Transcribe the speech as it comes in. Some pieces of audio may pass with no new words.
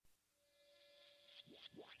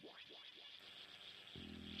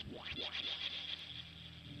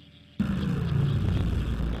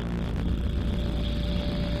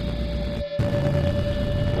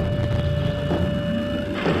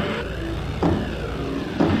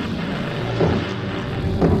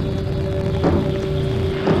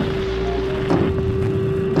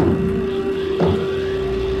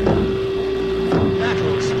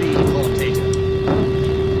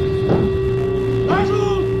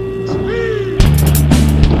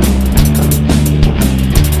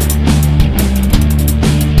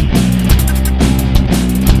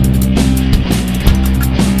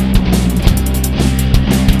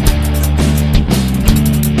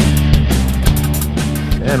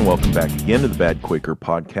Again to the Bad Quaker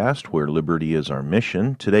podcast, where liberty is our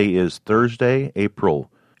mission. Today is Thursday, April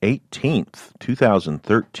 18th,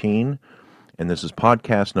 2013, and this is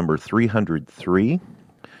podcast number 303.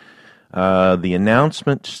 The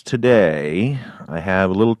announcements today, I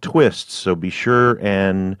have a little twist, so be sure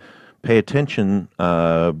and pay attention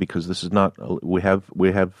because this is not. We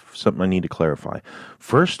have something I need to clarify.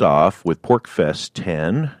 First off, with PorcFest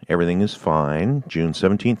 10, everything is fine. June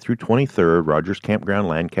 17th through 23rd, Rogers Campground,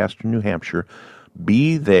 Lancaster, New Hampshire.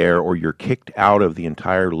 Be there, or you're kicked out of the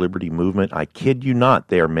entire liberty movement. I kid you not.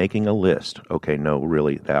 They are making a list. Okay, no,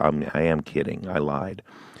 really, I am kidding. I lied.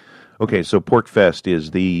 Okay, so PorcFest is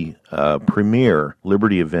the premier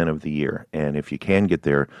liberty event of the year, and if you can get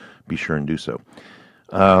there, be sure and do so.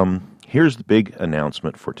 Here's the big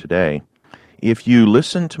announcement for today. If you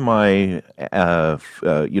listen to my,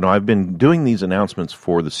 I've been doing these announcements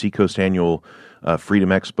for the Seacoast Annual Freedom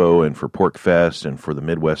Expo and for PorcFest and for the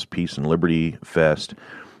Midwest Peace and Liberty Fest,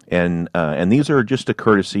 and these are just a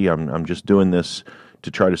courtesy. I'm just doing this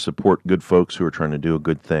to try to support good folks who are trying to do a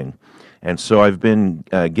good thing. And so I've been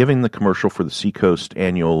giving the commercial for the Seacoast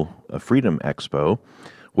Annual Freedom Expo,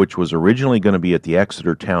 which was originally going to be at the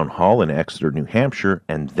Exeter Town Hall in Exeter, New Hampshire,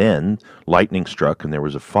 and then lightning struck and there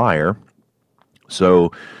was a fire.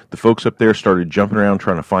 So the folks up there started jumping around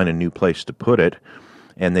trying to find a new place to put it,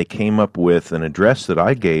 and they came up with an address that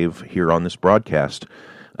I gave here on this podcast.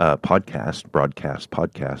 I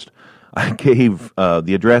gave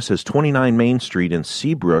the address as 29 Main Street in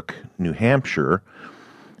Seabrook, New Hampshire,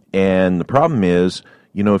 and the problem is,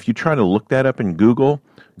 if you try to look that up in Google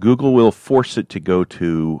will force it to go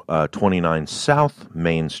to 29 South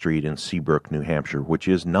Main Street in Seabrook, New Hampshire, which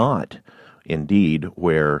is not, indeed,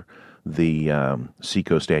 where the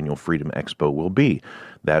Seacoast Annual Freedom Expo will be.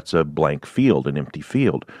 That's a blank field, an empty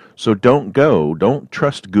field. So don't go. Don't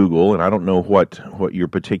trust Google, and I don't know what your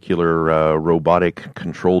particular robotic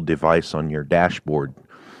controlled device on your dashboard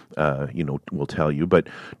will tell you, but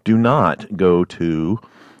do not go to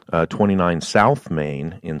 29 South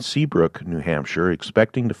Main in Seabrook, New Hampshire,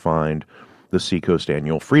 expecting to find the Seacoast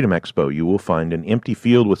Annual Freedom Expo. You will find an empty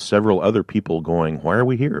field with several other people going, why are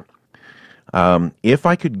we here? If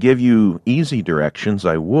I could give you easy directions,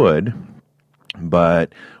 I would,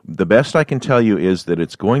 but the best I can tell you is that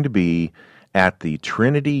it's going to be at the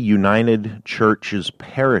Trinity United Church's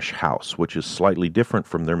parish house, which is slightly different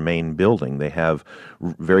from their main building. They have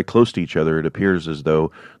very close to each other. It appears as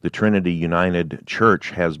though the Trinity United Church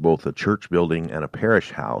has both a church building and a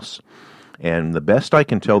parish house. And the best I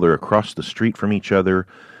can tell, they're across the street from each other,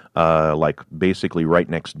 like basically right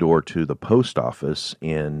next door to the post office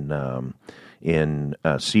in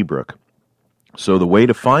Seabrook. So the way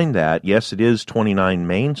to find that, yes, it is 29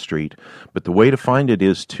 Main Street, but the way to find it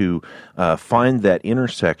is to find that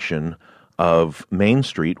intersection of Main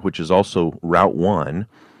Street, which is also Route 1,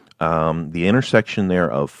 the intersection there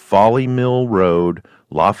of Folly Mill Road,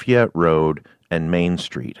 Lafayette Road, and Main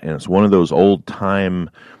Street. And it's one of those old-time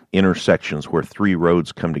intersections where three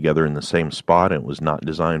roads come together in the same spot, and it was not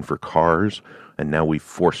designed for cars, and now we've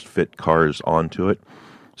forced-fit cars onto it.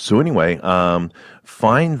 So anyway,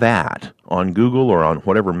 find that on Google or on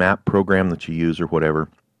whatever map program that you use or whatever.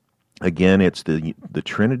 Again, it's the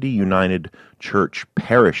Trinity United Church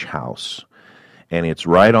Parish House, and it's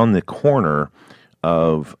right on the corner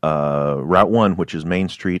of Route 1, which is Main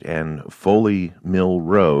Street, and Foley Mill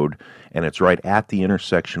Road, and it's right at the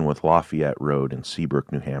intersection with Lafayette Road in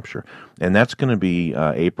Seabrook, New Hampshire. And that's going to be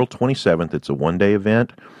April 27th. It's a one-day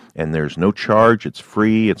event, and there's no charge. It's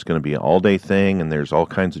free. It's going to be an all-day thing, and there's all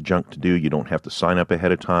kinds of junk to do. You don't have to sign up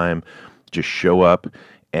ahead of time. Just show up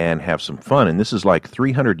and have some fun. And this is like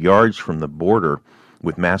 300 yards from the border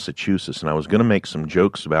with Massachusetts, and I was going to make some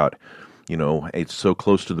jokes about, it's so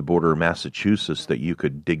close to the border of Massachusetts that you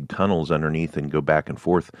could dig tunnels underneath and go back and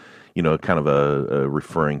forth, kind of a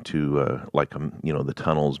referring to the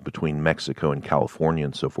tunnels between Mexico and California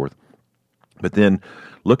and so forth. But then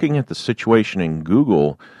looking at the situation in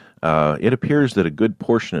Google, It appears that a good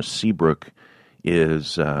portion of Seabrook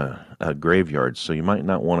is a graveyard, so you might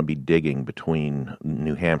not want to be digging between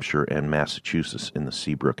New Hampshire and Massachusetts in the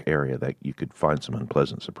Seabrook area. That you could find some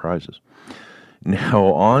unpleasant surprises. Now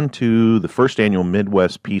on to the first annual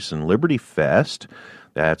Midwest Peace and Liberty Fest.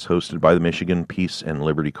 That's hosted by the Michigan Peace and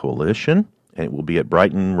Liberty Coalition, and it will be at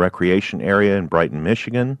Brighton Recreation Area in Brighton,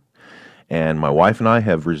 Michigan. And my wife and I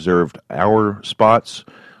have reserved our spots.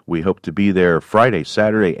 We hope to be there Friday,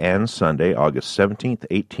 Saturday, and Sunday, August 17th,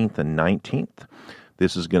 18th, and 19th.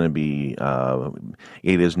 This is going to be,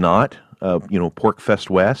 it is not, Pork Fest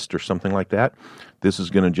West or something like that. This is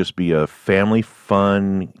going to just be a family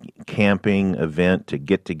fun camping event to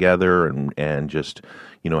get together and just,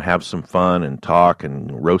 have some fun and talk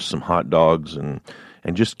and roast some hot dogs and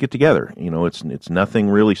just get together. It's nothing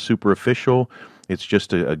really super official. It's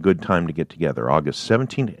just a good time to get together. August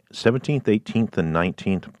 17th, 18th, and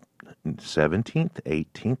 19th. 17th,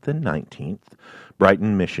 18th, and 19th,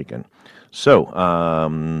 Brighton, Michigan. So,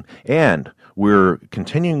 and we're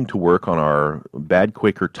continuing to work on our Bad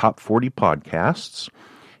Quaker Top 40 podcasts,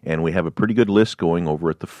 and we have a pretty good list going over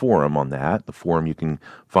at the forum on that. The forum, you can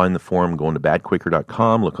find the forum going to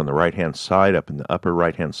badquaker.com, look on the right-hand side, up in the upper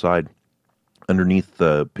right-hand side, underneath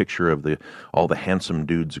the picture of all the handsome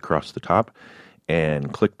dudes across the top,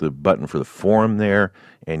 and click the button for the forum there,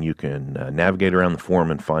 and you can navigate around the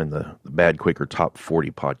forum and find the Bad Quaker Top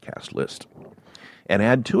 40 podcast list and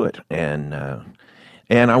add to it. And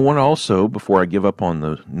I want to also, before I give up on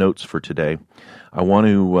the notes for today, I want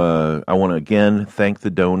to again thank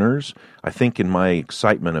the donors. I think in my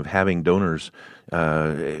excitement of having donors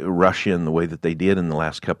rush in the way that they did in the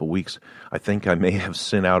last couple of weeks, I think I may have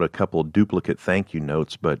sent out a couple duplicate thank you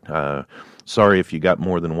notes, but sorry if you got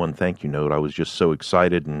more than one thank you note. I was just so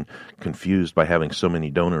excited and confused by having so many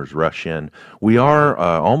donors rush in. We are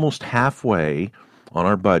almost halfway on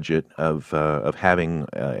our budget of having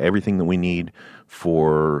everything that we need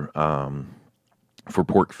for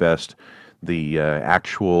Pork Fest. The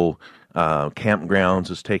actual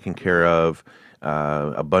campgrounds is taken care of.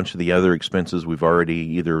 A bunch of the other expenses we've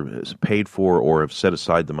already either paid for or have set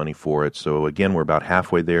aside the money for it. So again, we're about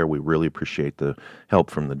halfway there. We really appreciate the help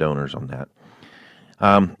from the donors on that.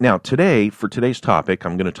 Now today, for today's topic,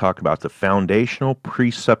 I'm going to talk about the foundational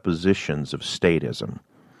presuppositions of statism.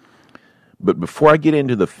 But before I get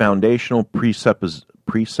into the foundational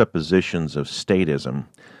presuppositions of statism,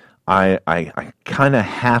 I kind of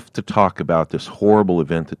have to talk about this horrible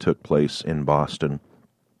event that took place in Boston.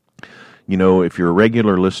 If you're a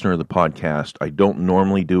regular listener of the podcast, I don't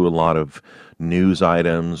normally do a lot of news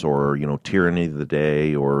items or, tyranny of the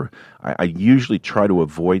day, or I usually try to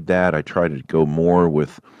avoid that. I try to go more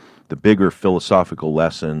with the bigger philosophical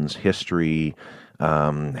lessons, history,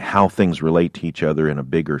 how things relate to each other in a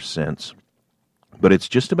bigger sense. But it's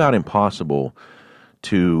just about impossible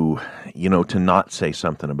to not say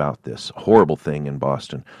something about this horrible thing in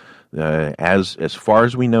Boston. As far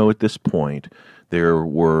as we know at this point, there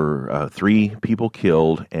were 3 people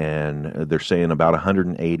killed, and they're saying about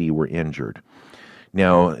 180 were injured.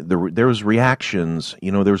 Now, there was reactions.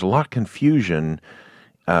 There was a lot of confusion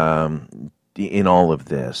in all of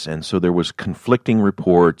this, and so there was conflicting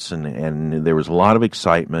reports, and there was a lot of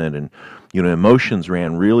excitement, and emotions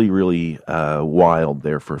ran really, really wild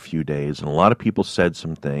there for a few days, and a lot of people said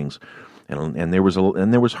some things, and there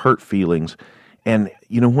was hurt feelings. And,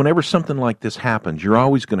 whenever something like this happens, you're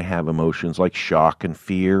always going to have emotions like shock and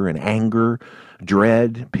fear and anger,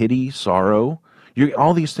 dread, pity, sorrow.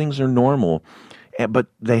 All these things are normal, but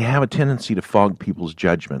they have a tendency to fog people's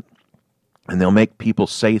judgment. And they'll make people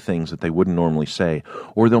say things that they wouldn't normally say,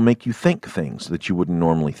 or they'll make you think things that you wouldn't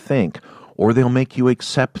normally think, or they'll make you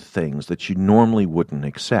accept things that you normally wouldn't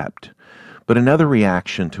accept. But another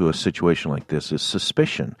reaction to a situation like this is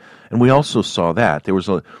suspicion. And we also saw that. There was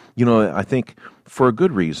I think for a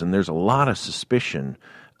good reason, there's a lot of suspicion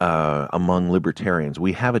among libertarians.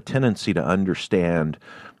 We have a tendency to understand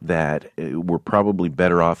that we're probably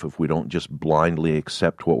better off if we don't just blindly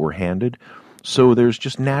accept what we're handed. So there's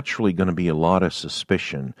just naturally going to be a lot of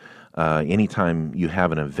suspicion anytime you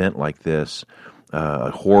have an event like this,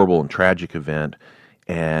 a horrible and tragic event,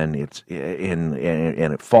 and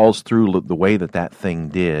it falls through the way that thing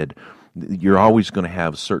did. You're always going to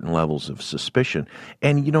have certain levels of suspicion,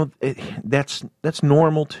 and that's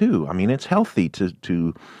normal too. I mean, it's healthy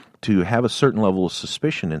to have a certain level of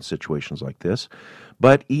suspicion in situations like this,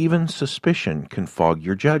 but even suspicion can fog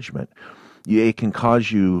your judgment. It can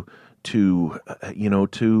cause you to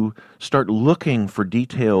start looking for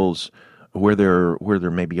details where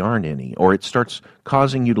there maybe aren't any, or it starts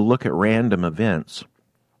causing you to look at random events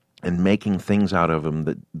and making things out of them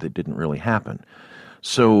that didn't really happen.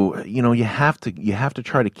 So, you have to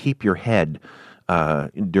try to keep your head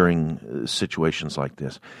during situations like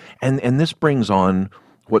this. And this brings on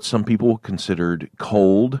what some people considered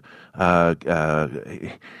cold, like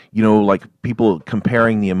people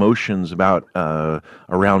comparing the emotions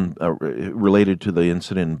around related to the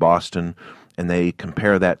incident in Boston, and they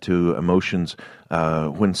compare that to emotions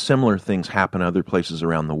when similar things happen other places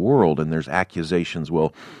around the world, and there's accusations,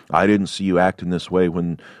 well, I didn't see you act in this way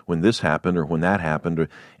when this happened or when that happened,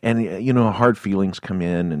 and hard feelings come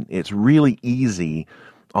in, and it's really easy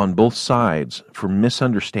on both sides for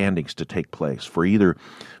misunderstandings to take place,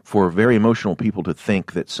 for very emotional people to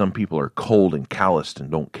think that some people are cold and calloused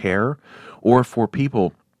and don't care, or for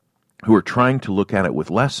people who are trying to look at it with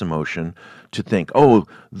less emotion to think, oh,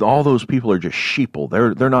 all those people are just sheeple.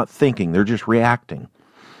 They're not thinking, they're just reacting.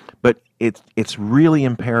 But it's really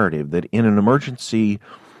imperative that in an emergency,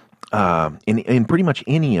 in pretty much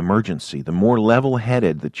any emergency, the more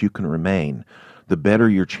level-headed that you can remain, the better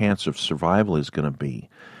your chance of survival is going to be.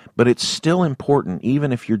 But it's still important,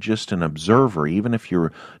 even if you're just an observer, even if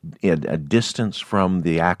you're at a distance from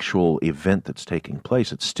the actual event that's taking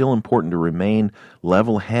place, it's still important to remain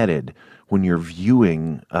level-headed when you're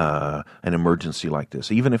viewing an emergency like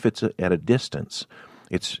this. Even if it's at a distance,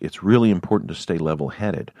 it's really important to stay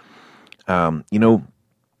level-headed. Alex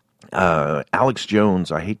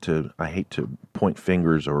Jones, I hate to point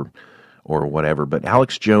fingers or whatever, but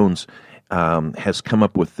Alex Jones has come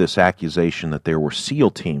up with this accusation that there were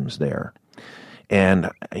SEAL teams there. And,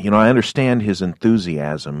 I understand his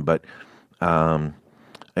enthusiasm, but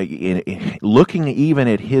looking even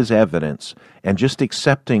at his evidence and just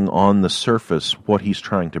accepting on the surface what he's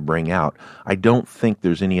trying to bring out, I don't think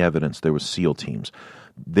there's any evidence there was SEAL teams.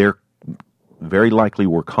 There very likely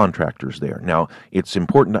were contractors there. Now, it's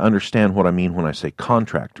important to understand what I mean when I say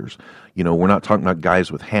contractors. We're not talking about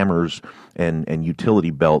guys with hammers and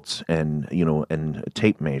utility belts and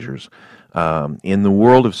tape measures. In the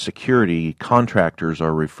world of security, contractors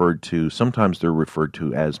are sometimes they're referred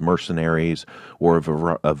to as mercenaries or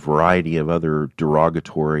a variety of other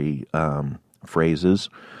derogatory phrases.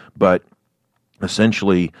 But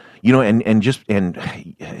essentially,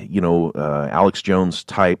 Alex Jones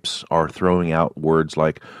types are throwing out words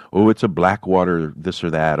like, oh, it's a Blackwater this or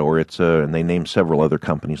that, or and they name several other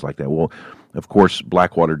companies like that. Well, of course,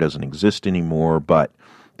 Blackwater doesn't exist anymore, but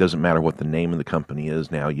it doesn't matter what the name of the company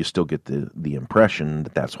is now, you still get the impression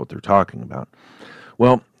that that's what they're talking about.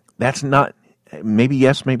 Well, that's not, maybe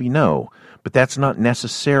yes, maybe no, but that's not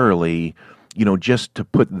necessarily, just to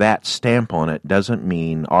put that stamp on it doesn't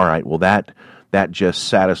mean, all right, well, that just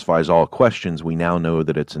satisfies all questions. We now know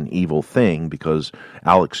that it's an evil thing because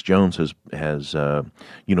Alex Jones has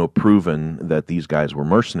proven that these guys were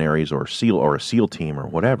mercenaries or a SEAL team or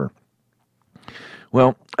whatever.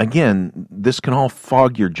 Well, again, this can all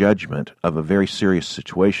fog your judgment of a very serious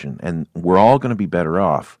situation, and we're all going to be better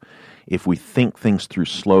off if we think things through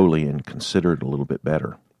slowly and consider it a little bit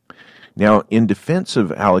better. Now, in defense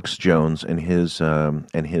of Alex Jones and his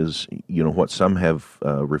what some have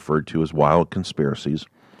referred to as wild conspiracies,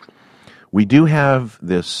 we do have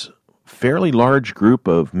this fairly large group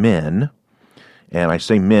of men, and I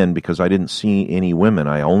say men because I didn't see any women.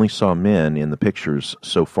 I only saw men in the pictures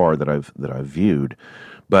so far that I've viewed,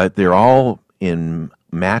 but they're all in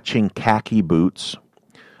matching khaki boots,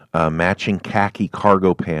 matching khaki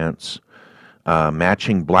cargo pants,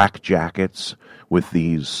 matching black jackets, with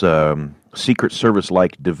these Secret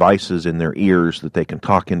Service-like devices in their ears that they can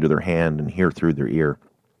talk into their hand and hear through their ear.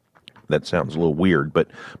 That sounds a little weird, but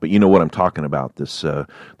you know what I'm talking about.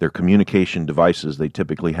 Their communication devices, they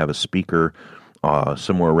typically have a speaker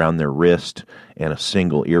somewhere around their wrist and a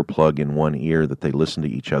single earplug in one ear that they listen to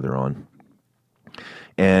each other on.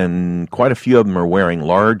 And quite a few of them are wearing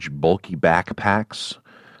large, bulky backpacks,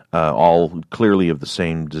 all clearly of the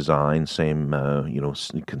same design,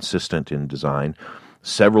 consistent in design.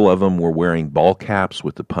 Several of them were wearing ball caps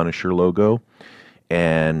with the Punisher logo,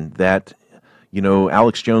 and that,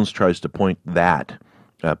 Alex Jones tries to point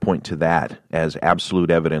to that as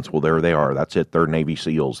absolute evidence. Well, there they are. That's it. They're Navy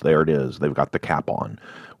SEALs. There it is. They've got the cap on.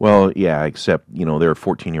 Well, yeah, except, there are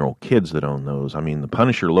 14-year-old kids that own those. I mean, the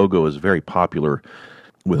Punisher logo is very popular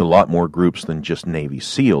with a lot more groups than just Navy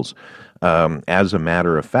SEALs. As a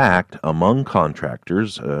matter of fact, among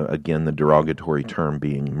contractors, again, the derogatory term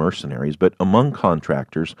being mercenaries, but among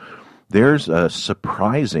contractors, there's a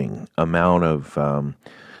surprising amount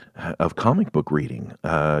of comic book reading.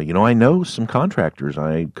 I know some contractors.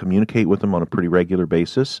 I communicate with them on a pretty regular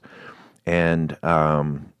basis, and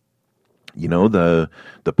the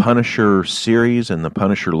Punisher series and the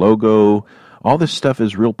Punisher logo All this stuff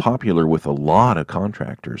is real popular with a lot of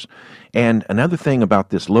contractors. And another thing about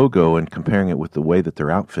this logo and comparing it with the way that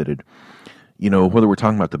they're outfitted, whether we're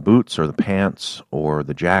talking about the boots or the pants or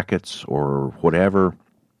the jackets or whatever,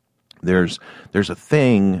 there's a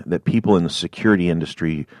thing that people in the security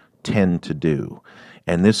industry tend to do.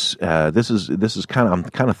 And this is I'm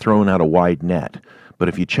kind of throwing out a wide net, but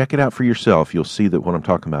if you check it out for yourself, you'll see that what I'm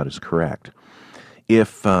talking about is correct.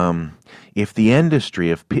 If the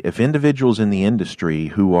industry, if individuals in the industry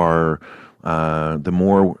who are the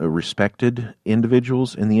more respected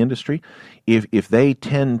individuals in the industry, if they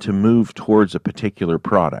tend to move towards a particular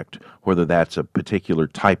product, whether that's a particular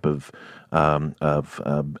type of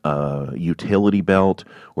utility belt,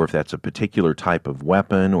 or if that's a particular type of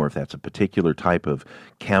weapon, or if that's a particular type of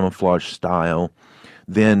camouflage style,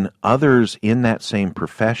 then others in that same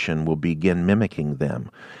profession will begin mimicking them.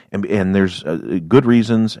 And there's good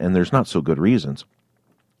reasons and there's not so good reasons.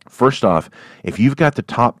 First off, if you've got the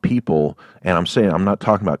top people, and I'm not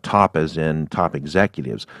talking about top as in top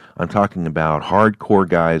executives, I'm talking about hardcore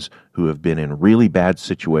guys who have been in really bad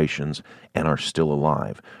situations and are still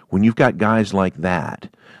alive. When you've got guys like that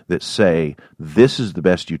say, this is the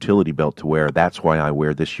best utility belt to wear, that's why I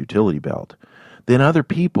wear this utility belt, then other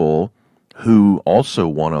people who also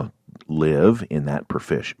want to live in that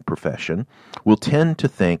profession will tend to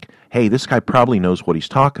think, hey, this guy probably knows what he's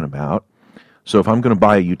talking about. So if I'm going to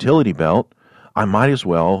buy a utility belt, I might as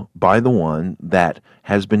well buy the one that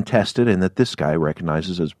has been tested and that this guy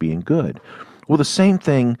recognizes as being good. Well, the same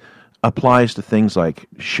thing applies to things like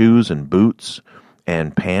shoes and boots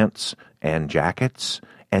and pants and jackets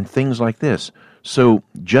and things like this. So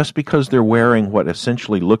just because they're wearing what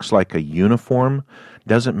essentially looks like a uniform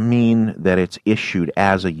doesn't mean that it's issued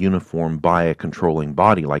as a uniform by a controlling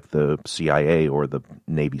body like the CIA or the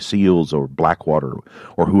Navy SEALs or Blackwater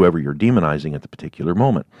or whoever you're demonizing at the particular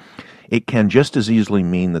moment. It can just as easily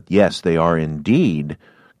mean that, yes, they are indeed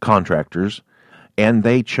contractors and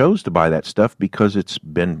they chose to buy that stuff because it's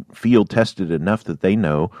been field tested enough that they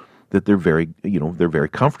know that they're very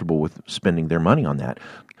comfortable with spending their money on that.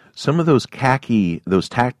 Some of those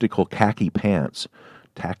tactical khaki pants,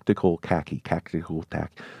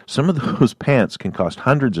 some of those pants can cost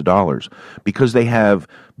hundreds of dollars because they have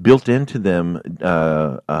built into them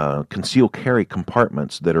concealed carry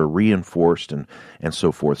compartments that are reinforced and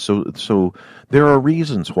so forth. So there are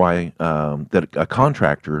reasons why that a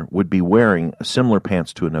contractor would be wearing similar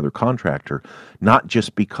pants to another contractor, not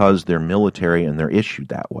just because they're military and they're issued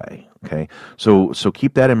that way. Okay, so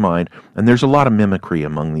keep that in mind. And there's a lot of mimicry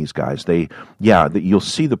among these guys. You'll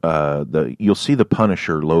see the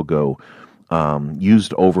Punisher logo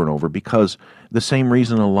used over and over because the same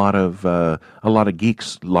reason a lot of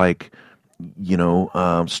geeks like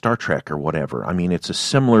Star Trek or whatever. I mean, it's a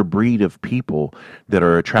similar breed of people that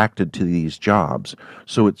are attracted to these jobs.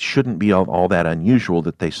 So it shouldn't be all that unusual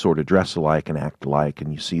that they sort of dress alike and act alike,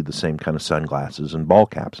 and you see the same kind of sunglasses and ball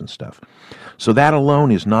caps and stuff. So that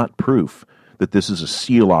alone is not proof that this is a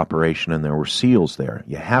SEAL operation and there were SEALs there.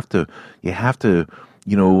 You have to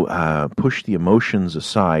push the emotions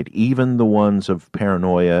aside, even the ones of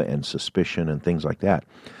paranoia and suspicion and things like that.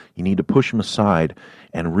 You need to push them aside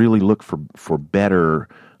and really look for better,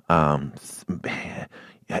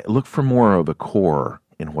 look for more of a core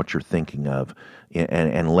in what you're thinking of,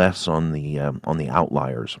 and less on the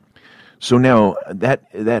outliers. So now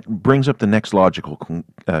that brings up the next logical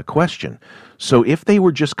question. So if they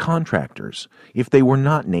were just contractors, if they were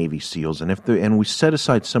not Navy SEALs, and we set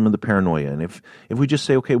aside some of the paranoia, and if we just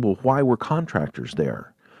say, okay, well, why were contractors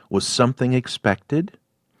there? Was something expected?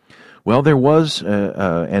 Well, there was,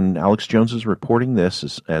 and Alex Jones is reporting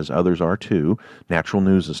this, as others are too. Natural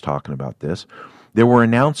News is talking about this. There were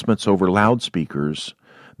announcements over loudspeakers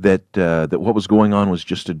that what was going on was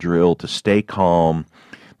just a drill to stay calm.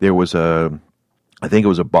 There was I think it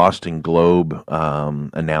was a Boston Globe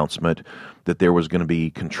announcement that there was going to be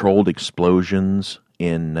controlled explosions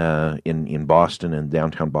in Boston and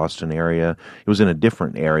downtown Boston area. It was in a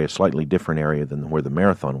different area, slightly different area than where the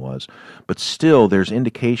marathon was. But still, there's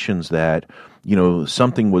indications that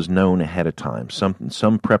something was known ahead of time.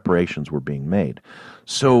 Some preparations were being made.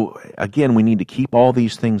 So again, we need to keep all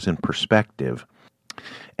these things in perspective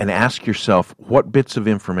and ask yourself, what bits of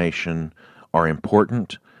information are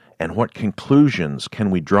important and what conclusions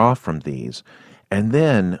can we draw from these? And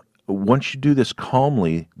then once you do this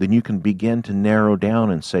calmly, then you can begin to narrow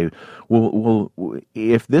down and say, well,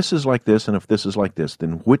 if this is like this and if this is like this,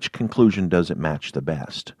 then which conclusion does it match the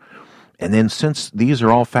best? And then since these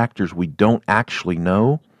are all factors we don't actually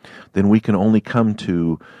know, then we can only come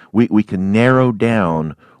to, we can narrow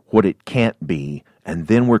down what it can't be, and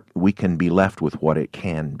then we can be left with what it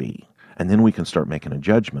can be. and then we can start making a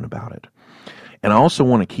judgment about it. And I also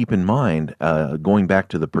want to keep in mind, going back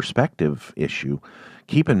to the perspective issue,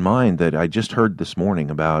 keep in mind that I just heard this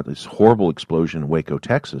morning about this horrible explosion in Waco,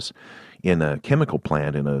 Texas, in a chemical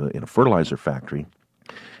plant, in a fertilizer factory.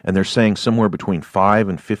 And they're saying somewhere between 5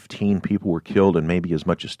 and 15 people were killed and maybe as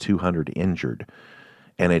much as 200 injured.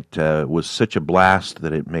 And it was such a blast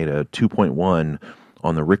that it made a 2.1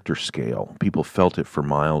 on the Richter scale. People felt it for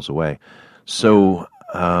miles away. So,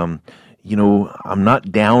 I'm not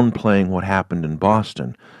downplaying what happened in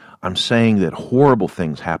Boston. I'm saying that horrible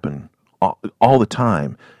things happen all the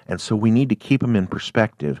time. And so we need to keep them in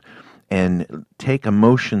perspective and take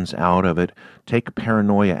emotions out of it, take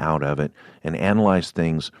paranoia out of it, and analyze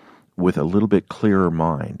things with a little bit clearer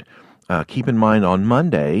mind. Keep in mind on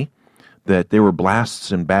Monday that there were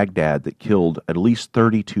blasts in Baghdad that killed at least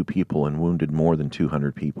 32 people and wounded more than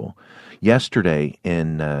 200 people. Yesterday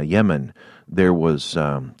in Yemen, there was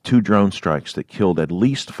 2 drone strikes that killed at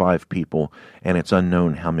least 5 people, and it's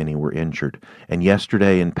unknown how many were injured. And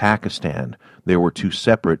yesterday in Pakistan, there were 2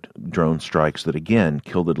 separate drone strikes that again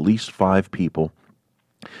killed at least 5 people,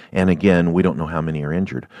 and again, we don't know how many are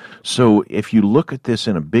injured. So if you look at this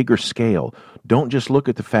in a bigger scale, don't just look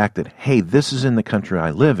at the fact that, hey, this is in the country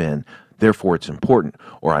I live in, therefore it's important,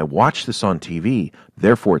 or I watch this on TV,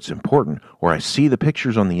 therefore it's important, or I see the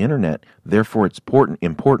pictures on the internet, therefore it's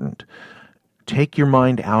important. Take your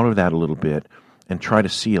mind out of that a little bit and try to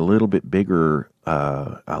see a little bit bigger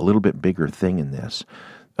thing in this.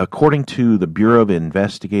 According to the Bureau of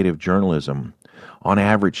Investigative Journalism, on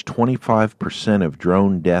average, 25% of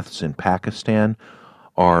drone deaths in Pakistan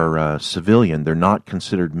are civilian. They're not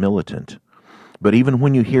considered militant. But even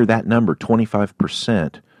when you hear that number,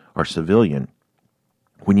 25% are civilian,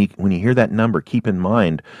 when you hear that number, keep in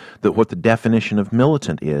mind that what the definition of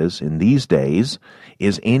militant is in these days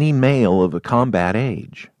is any male of a combat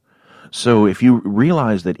age. So if you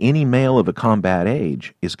realize that any male of a combat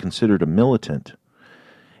age is considered a militant,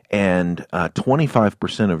 and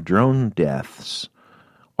 25% of drone deaths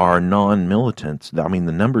are non-militants, I mean,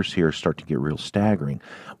 the numbers here start to get real staggering.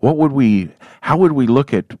 How would we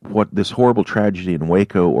look at what this horrible tragedy in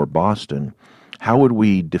Waco or Boston? How would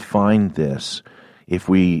we define this if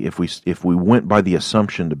we went by the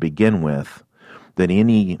assumption to begin with that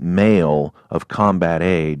any male of combat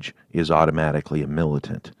age is automatically a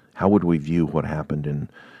militant? How would we view what happened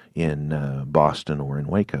in Boston or in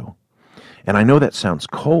Waco? And I know that sounds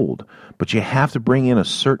cold, but you have to bring in a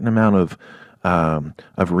certain amount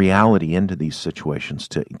of reality into these situations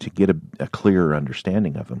to get a clearer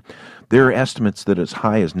understanding of them. There are estimates that as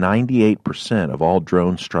high as 98% of all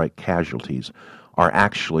drone strike casualties are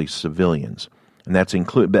actually civilians, and that's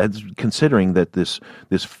considering that this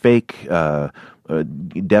fake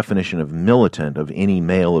definition of militant of any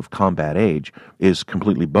male of combat age is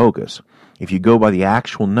completely bogus. If you go by the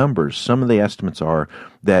actual numbers, some of the estimates are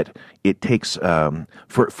that it takes,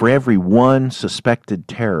 for every one suspected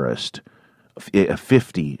terrorist,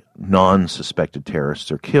 50 non-suspected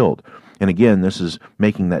terrorists are killed. And again, this is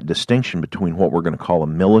making that distinction between what we're going to call a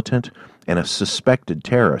militant and a suspected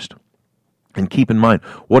terrorist. And keep in mind,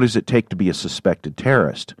 what does it take to be a suspected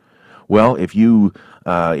terrorist? Well, if you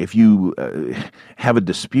have a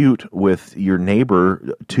dispute with your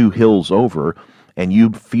neighbor 2 hills over, and you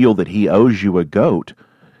feel that he owes you a goat,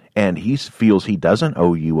 and he feels he doesn't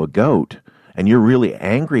owe you a goat, and you're really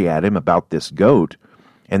angry at him about this goat,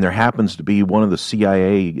 and there happens to be one of the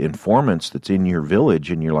CIA informants that's in your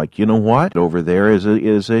village, and you're like, you know what? Over there is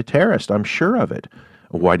a terrorist. I'm sure of it.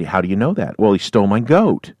 How do you know that? Well, he stole my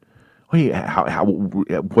goat.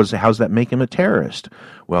 How's that make him a terrorist?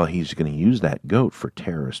 Well, he's going to use that goat for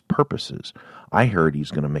terrorist purposes. I heard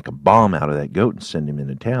he's going to make a bomb out of that goat and send him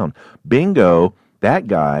into town. Bingo, that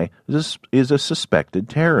guy is a suspected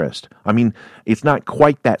terrorist. I mean, it's not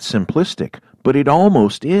quite that simplistic, but it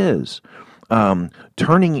almost is.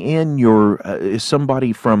 Turning in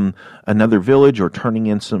somebody from another village, or turning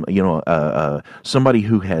in somebody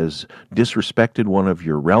who has disrespected one of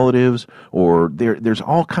your relatives, or there's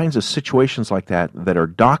all kinds of situations like that are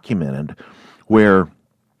documented where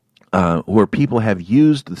people have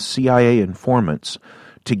used the CIA informants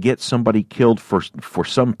to get somebody killed for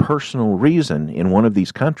some personal reason in one of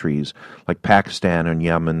these countries, like Pakistan and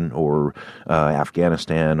Yemen or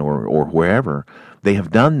Afghanistan or wherever. They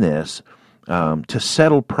have done this to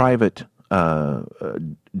settle private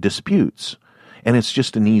disputes. And it's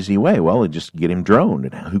just an easy way. Well, just get him droned.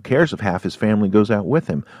 And who cares if half his family goes out with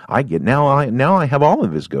him? Now I have all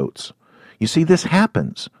of his goats. You see, this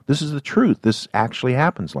happens. This is the truth. This actually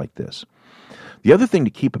happens like this. The other thing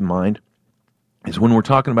to keep in mind is when we're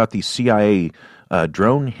talking about these CIA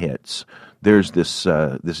drone hits. There's this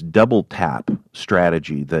double tap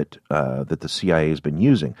strategy that the CIA has been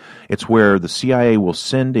using. It's where the CIA will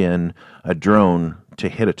send in a drone to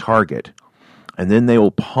hit a target, and then they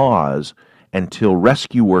will pause until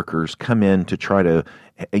rescue workers come in to try to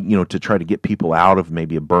get people out of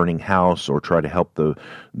maybe a burning house or try to help the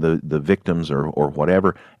victims or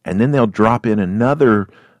whatever, and then they'll drop in another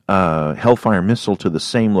Hellfire missile to the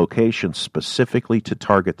same location specifically to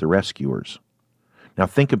target the rescuers. Now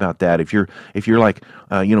think about that. If you're like,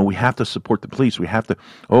 we have to support the police. We have to.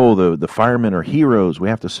 The firemen are heroes. We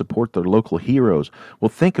have to support the local heroes. Well,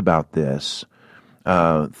 think about this.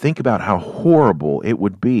 Think about how horrible it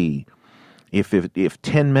would be if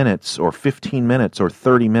 10 minutes or 15 minutes or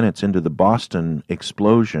 30 minutes into the Boston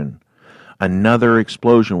explosion, another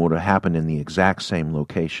explosion would have happened in the exact same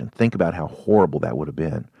location. Think about how horrible that would have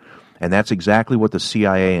been. And that's exactly what the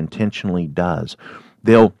CIA intentionally does.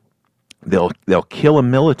 They'll kill a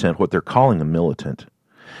militant, what they're calling a militant,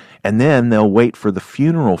 and then they'll wait for the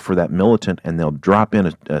funeral for that militant, and they'll drop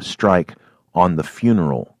in a strike on the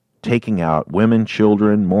funeral, taking out women,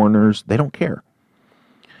 children, mourners. They don't care.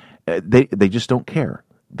 They just don't care.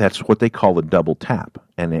 That's what they call a double tap,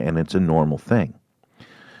 and it's a normal thing.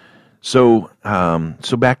 So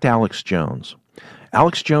back to Alex Jones.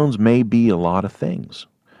 Alex Jones may be a lot of things.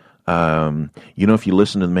 If you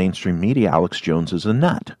listen to the mainstream media, Alex Jones is a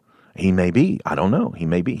nut. He may be. I don't know. He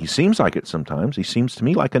may be. He seems like it sometimes. He seems to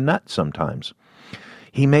me like a nut sometimes.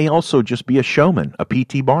 He may also just be a showman, a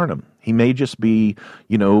P.T. Barnum. He may just be,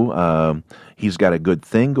 he's got a good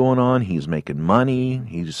thing going on. He's making money.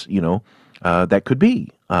 He's, that could be.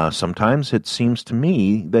 Sometimes it seems to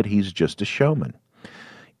me that he's just a showman.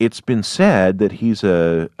 It's been said that he's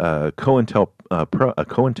a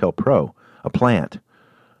COINTELPRO, a plant.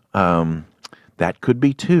 That could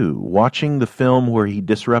be too. Watching the film where he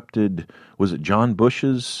disrupted, was it John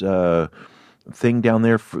Bush's thing down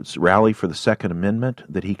there, rally for the Second Amendment,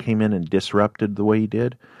 that he came in and disrupted the way he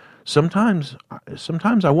did? Sometimes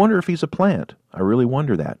I wonder if he's a plant. I really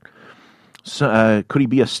wonder that. So, could he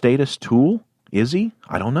be a statist tool? Is he?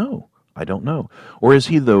 I don't know. Or is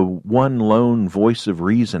he the one lone voice of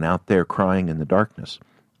reason out there crying in the darkness?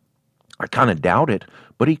 I kind of doubt it,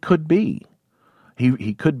 but he could be.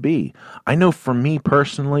 He could be. I know for me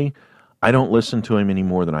personally, I don't listen to him any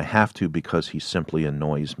more than I have to because he simply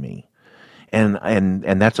annoys me. And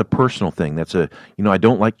that's a personal thing. That's I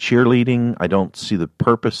don't like cheerleading. I don't see the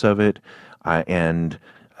purpose of it. And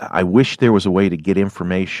I wish there was a way to get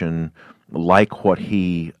information like what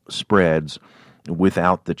he spreads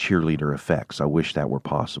without the cheerleader effects. I wish that were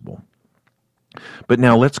possible. But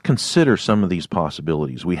now let's consider some of these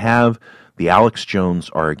possibilities. We have the Alex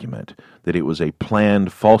Jones argument that it was a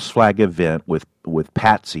planned false flag event with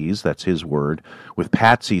patsies, that's his word, with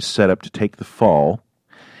patsies set up to take the fall.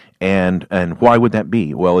 And why would that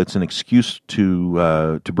be? Well, it's an excuse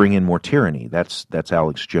to bring in more tyranny. That's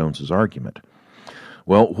Alex Jones's argument.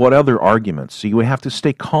 Well, what other arguments? See, we have to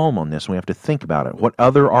stay calm on this. We have to think about it. What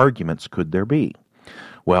other arguments could there be?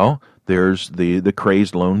 Well, there's the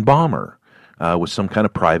crazed lone bomber with some kind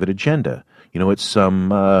of private agenda. It's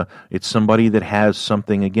somebody that has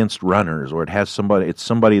something against runners, or it's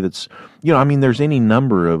somebody that's, there's any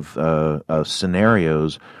number of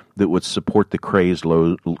scenarios that would support the crazed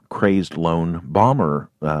lone bomber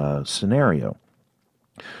scenario.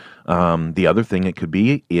 The other thing it could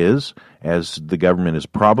be is, as the government is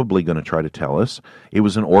probably going to try to tell us, it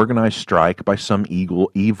was an organized strike by some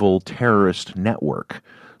evil terrorist network,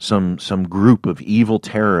 some group of evil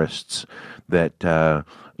terrorists that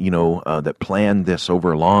that planned this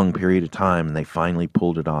over a long period of time, and they finally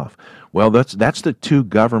pulled it off. Well, that's the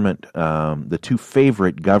the two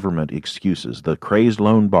favorite government excuses: the crazed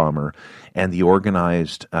lone bomber and the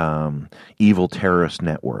organized evil terrorist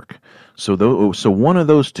network. So one of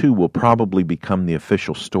those two will probably become the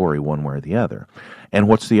official story, one way or the other. And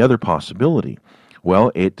what's the other possibility?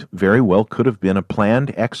 Well, it very well could have been a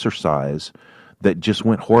planned exercise that just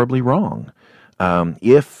went horribly wrong.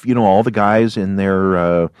 If all the guys in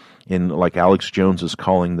their like Alex Jones is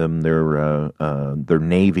calling them their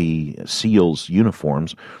Navy SEALs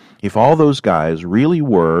uniforms, if all those guys really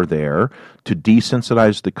were there to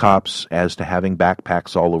desensitize the cops as to having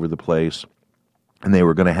backpacks all over the place, and they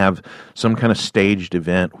were going to have some kind of staged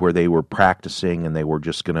event where they were practicing and they were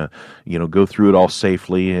just going to, go through it all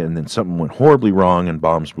safely, and then something went horribly wrong and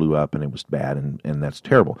bombs blew up and it was bad, and that's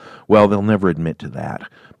terrible. Well, they'll never admit to that.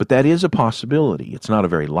 But that is a possibility. It's not a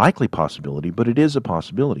very likely possibility, but it is a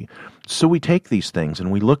possibility. So we take these things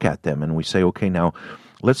and we look at them and we say, okay, now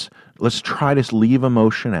let's try to leave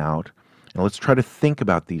emotion out And let's try to think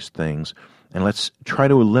about these things, and let's try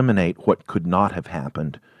to eliminate what could not have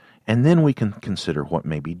happened, and then we can consider what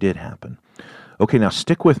maybe did happen. Okay, now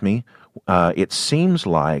stick with me. It seems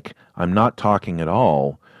like I'm not talking at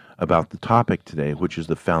all about the topic today, which is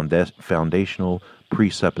the foundational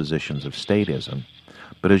presuppositions of statism.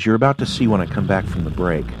 But as you're about to see when I come back from the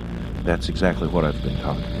break, that's exactly what I've been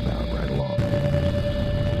talking about right along.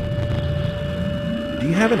 Do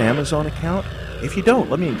you have an Amazon account? If you don't,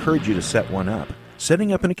 let me encourage you to set one up.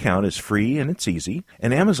 Setting up an account is free and it's easy,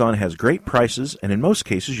 and Amazon has great prices, and in most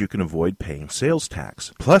cases you can avoid paying sales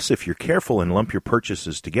tax. Plus, if you're careful and lump your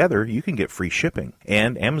purchases together, you can get free shipping.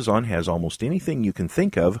 And Amazon has almost anything you can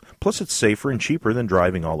think of, plus it's safer and cheaper than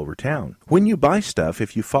driving all over town. When you buy stuff,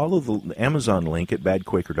 if you follow the Amazon link at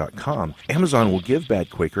badquaker.com, Amazon will give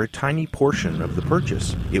Bad Quaker a tiny portion of the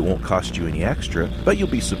purchase. It won't cost you any extra, but you'll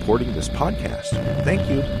be supporting this podcast. Thank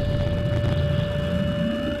you.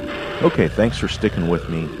 Okay, thanks for sticking with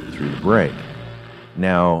me through the break.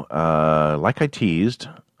 Now, like I teased,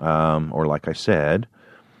 or like I said,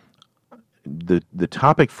 the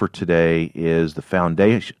topic for today is the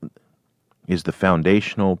foundational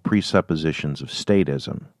presuppositions of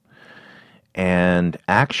statism. And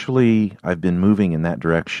actually, I've been moving in that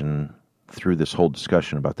direction through this whole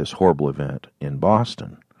discussion about this horrible event in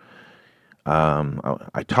Boston.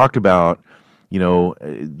 I talked about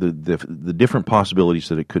the different possibilities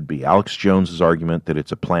that it could be. Alex Jones's argument that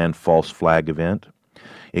it's a planned false flag event.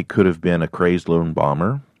 It could have been a crazed lone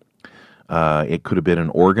bomber. It could have been an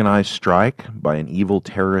organized strike by an evil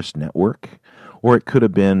terrorist network. Or it could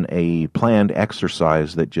have been a planned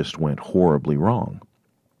exercise that just went horribly wrong.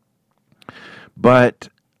 But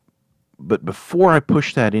before I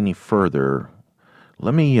push that any further,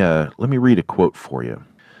 let me read a quote for you.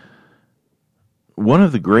 One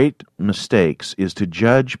of the great mistakes is to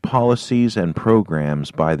judge policies and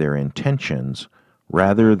programs by their intentions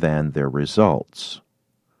rather than their results.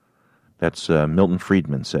 That's Milton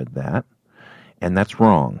Friedman said that, and that's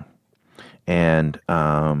wrong. And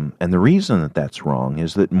the reason that that's wrong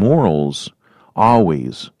is that morals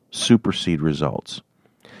always supersede results,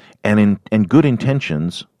 and good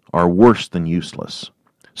intentions are worse than useless.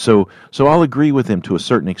 So I'll agree with him to a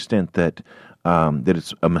certain extent that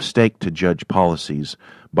it's a mistake to judge policies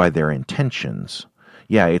by their intentions.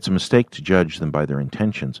 Yeah, it's a mistake to judge them by their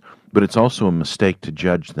intentions, but it's also a mistake to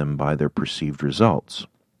judge them by their perceived results.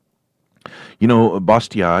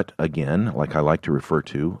 Bastiat, again, like I like to refer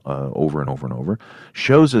to over and over and over,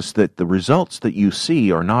 shows us that the results that you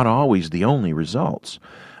see are not always the only results.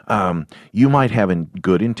 You might have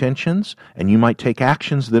good intentions, and you might take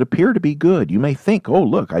actions that appear to be good. You may think, oh,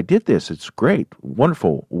 look, I did this. It's great.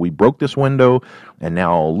 Wonderful. We broke this window, and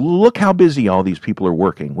now look how busy all these people are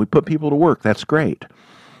working. We put people to work. That's great.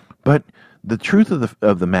 But the truth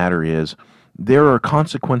of the matter is there are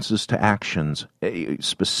consequences to actions,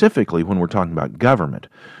 specifically when we're talking about government.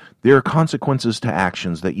 There are consequences to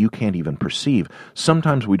actions that you can't even perceive.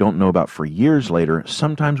 Sometimes we don't know about for years later.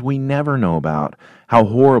 Sometimes we never know about how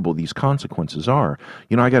horrible these consequences are.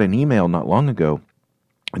 I got an email not long ago,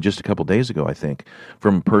 just a couple days ago, I think,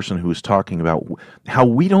 from a person who was talking about how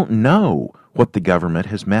we don't know what the government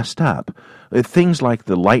has messed up. Things like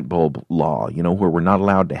the light bulb law, where we're not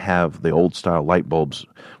allowed to have the old-style light bulbs.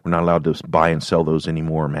 We're not allowed to buy and sell those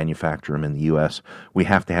anymore, manufacture them in the U.S. We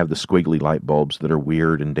have to have the squiggly light bulbs that are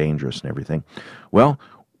weird and dangerous and everything. Well,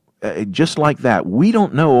 just like that, we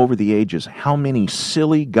don't know over the ages how many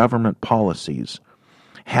silly government policies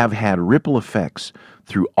have had ripple effects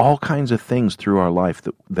through all kinds of things through our life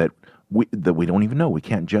that we don't even know. We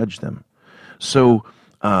can't judge them. So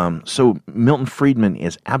Milton Friedman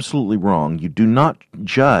is absolutely wrong. You do not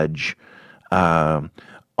judge on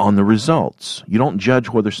the results. You don't judge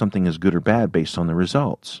whether something is good or bad based on the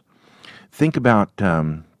results. Think about,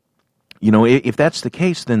 if that's the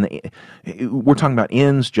case, then we're talking about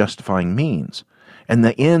ends justifying means, and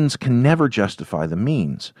the ends can never justify the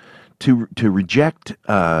means. To reject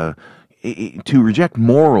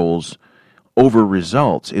morals over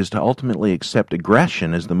results is to ultimately accept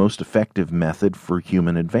aggression as the most effective method for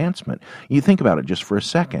human advancement. You think about it just for a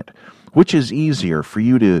second. Which is easier, for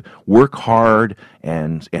you to work hard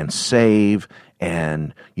and save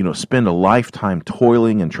and spend a lifetime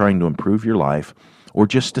toiling and trying to improve your life, or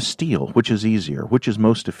just to steal? Which is easier? Which is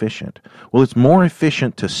most efficient? Well, it's more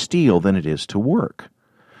efficient to steal than it is to work.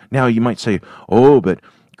 Now, you might say, oh, but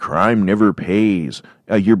crime never pays.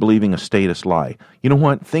 You're believing a status lie. You know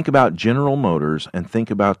what? Think about General Motors and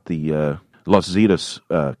think about the Los Zetas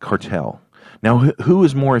cartel. Now, who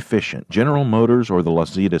is more efficient, General Motors or the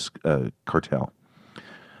Los Zetas cartel?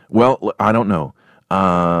 Well, I don't know.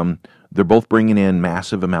 They're both bringing in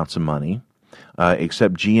massive amounts of money.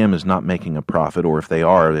 except GM is not making a profit, or if they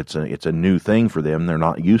are, it's a new thing for them. They're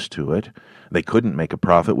not used to it. They couldn't make a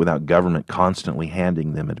profit without government constantly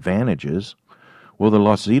handing them advantages. Well, the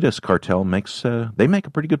Los Zetas cartel makes a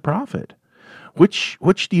pretty good profit. Which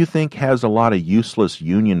do you think has a lot of useless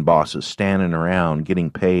union bosses standing around getting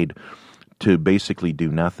paid to basically do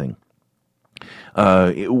nothing?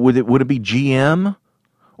 Would it be GM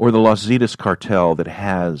or the Los Zetas cartel that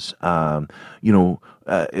has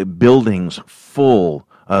buildings full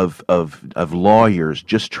of lawyers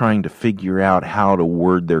just trying to figure out how to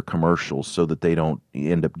word their commercials so that they don't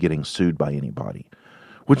end up getting sued by anybody?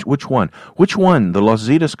 Which one? Which one, the Los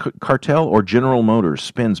Zetas cartel or General Motors,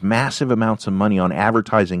 spends massive amounts of money on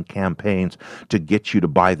advertising campaigns to get you to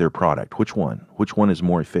buy their product? Which one? Which one is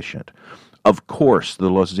more efficient? Of course, the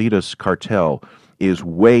Los Zetas cartel is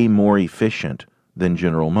way more efficient than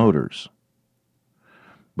General Motors.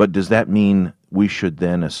 But does that mean we should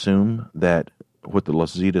then assume that what the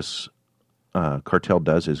Los Zetas cartel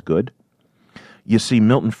does is good? You see,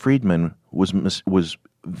 Milton Friedman was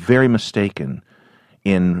very mistaken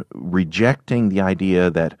in rejecting the idea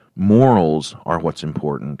that morals are what's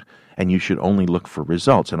important and you should only look for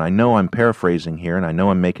results. And I know I'm paraphrasing here, and I know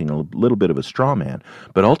I'm making a little bit of a straw man,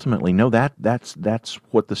 but ultimately, no, that's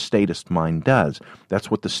what the statist mind does. That's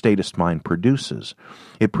what the statist mind produces.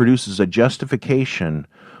 It produces a justification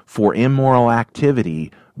for immoral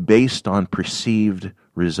activity based on perceived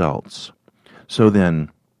results. So then,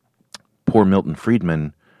 poor Milton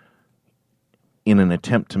Friedman, in an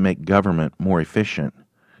attempt to make government more efficient,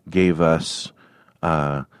 gave us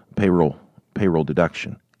payroll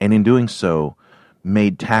deduction, and in doing so,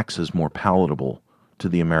 made taxes more palatable to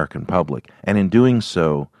the American public, and in doing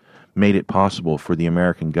so, made it possible for the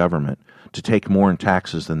American government to take more in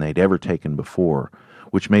taxes than they'd ever taken before,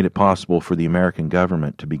 which made it possible for the American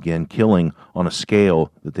government to begin killing on a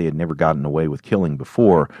scale that they had never gotten away with killing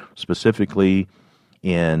before, specifically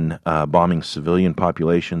in bombing civilian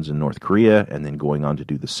populations in North Korea, and then going on to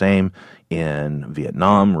do the same in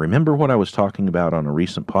Vietnam. Remember what I was talking about on a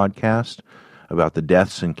recent podcast about the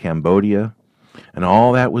deaths in Cambodia? And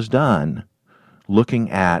all that was done looking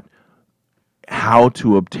at how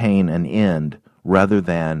to obtain an end rather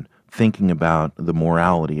than thinking about the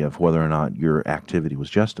morality of whether or not your activity was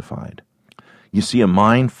justified. You see, a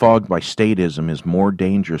mind fogged by statism is more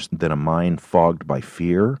dangerous than a mind fogged by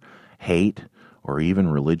fear, hate, or even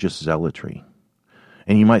religious zealotry.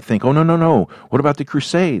 And you might think, oh, no, what about the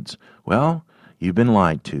Crusades? Well, you've been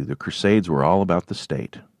lied to. The Crusades were all about the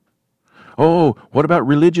state. Oh, what about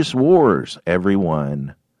religious wars?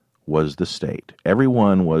 Everyone was the state.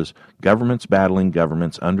 Everyone was governments battling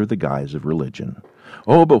governments under the guise of religion.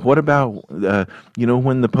 Oh, but what about,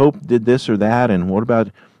 when the Pope did this or that, and what about,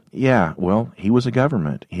 he was a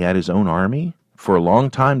government. He had his own army. For a long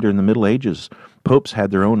time during the Middle Ages, popes had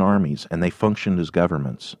their own armies, and they functioned as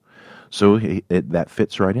governments. So that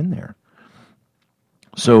fits right in there.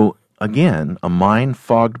 So, again, a mind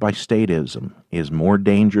fogged by statism is more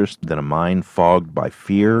dangerous than a mind fogged by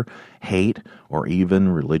fear, hate, or even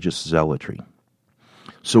religious zealotry.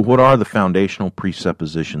 So what are the foundational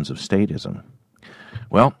presuppositions of statism?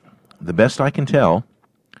 Well, the best I can tell,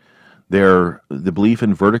 they're the belief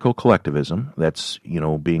in vertical collectivism, that's,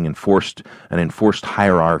 being an enforced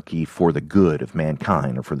hierarchy for the good of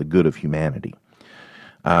mankind or for the good of humanity.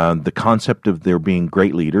 The concept of there being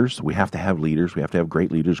great leaders, we have to have leaders, we have to have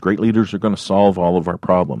great leaders. Great leaders are going to solve all of our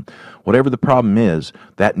problem. Whatever the problem is,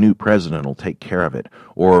 that new president will take care of it.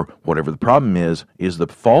 Or whatever the problem is the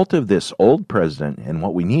fault of this old president, and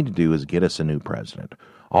what we need to do is get us a new president.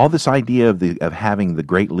 All this idea of having the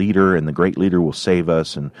great leader, and the great leader will save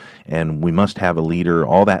us, and we must have a leader,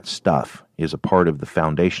 all that stuff is a part of the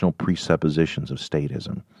foundational presuppositions of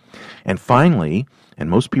statism. And finally, and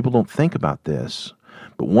most people don't think about this,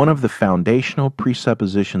 but one of the foundational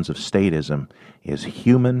presuppositions of statism is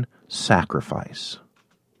human sacrifice.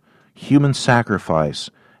 Human sacrifice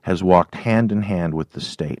has walked hand in hand with the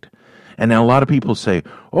state. And now a lot of people say,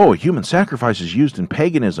 oh, human sacrifice is used in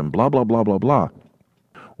paganism, blah, blah, blah, blah, blah.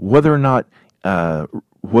 Whether or not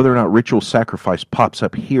ritual sacrifice pops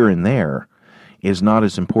up here and there is not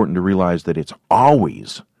as important to realize that it's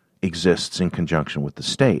always exists in conjunction with the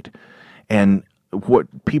state. And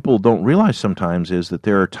what people don't realize sometimes is that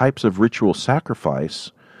there are types of ritual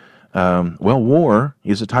sacrifice. War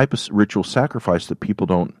is a type of ritual sacrifice that people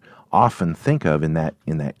don't often think of in that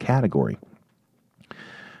category.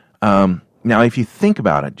 Now, if you think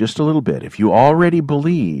about it just a little bit, if you already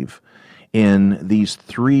believe in these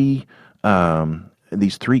three guiding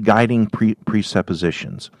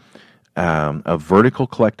presuppositions of vertical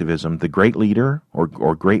collectivism, the great leader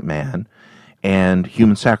or great man, and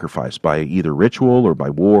human sacrifice by either ritual or by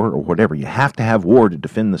war or whatever. You have to have war to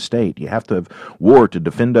defend the state. You have to have war to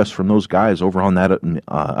defend us from those guys over on that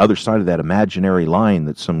other side of that imaginary line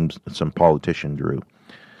that some politician drew.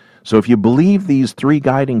 So if you believe these three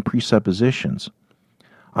guiding presuppositions,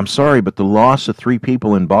 I'm sorry, but the loss of 3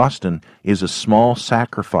 people in Boston is a small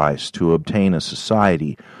sacrifice to obtain a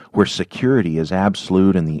society where security is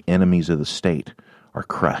absolute and the enemies of the state are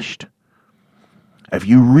crushed. If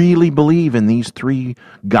you really believe in these 3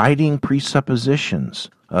 guiding presuppositions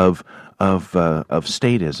of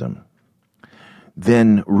statism,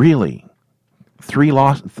 then really,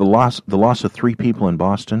 the loss of 3 people in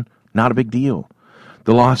Boston, not a big deal.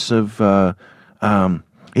 The loss of,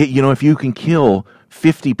 if you can kill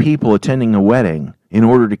 50 people attending a wedding in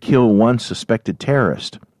order to kill one suspected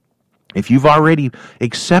terrorist, if you've already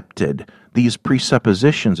accepted these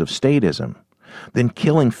presuppositions of statism, then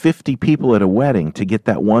killing 50 people at a wedding to get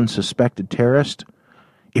that one suspected terrorist,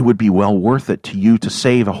 it would be well worth it to you to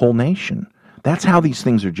save a whole nation. That's how these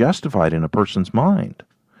things are justified in a person's mind.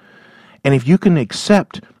 And if you can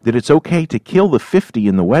accept that it's okay to kill the 50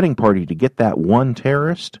 in the wedding party to get that one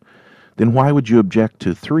terrorist, then why would you object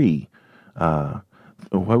to 3?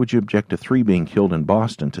 Why would you object to 3 being killed in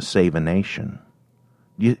Boston to save a nation?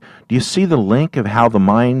 Do you see the link of how the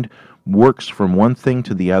mind works from one thing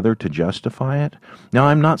to the other to justify it? Now,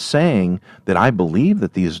 I'm not saying that I believe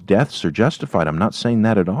that these deaths are justified. I'm not saying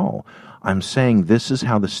that at all. I'm saying this is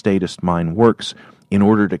how the statist mind works in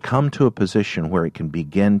order to come to a position where it can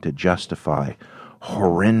begin to justify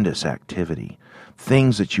horrendous activity,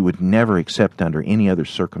 things that you would never accept under any other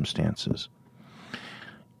circumstances.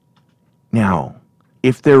 Now,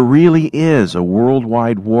 if there really is a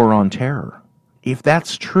worldwide war on terror, if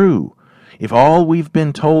that's true, if all we've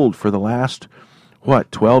been told for the last,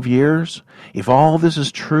 12 years, if all this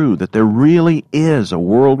is true, that there really is a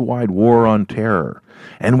worldwide war on terror,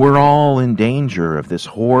 and we're all in danger of this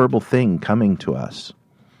horrible thing coming to us,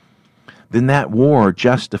 then that war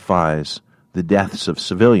justifies the deaths of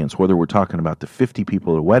civilians, whether we're talking about the 50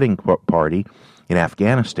 people at a wedding party in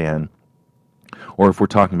Afghanistan, or if we're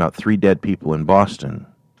talking about 3 dead people in Boston.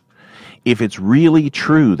 If it's really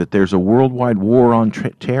true that there's a worldwide war on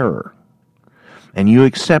terror, and you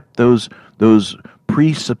accept those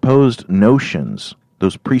presupposed notions,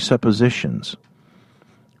 those presuppositions,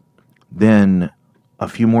 then a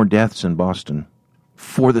few more deaths in Boston,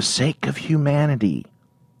 for the sake of humanity,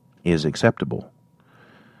 is acceptable.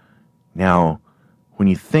 Now, when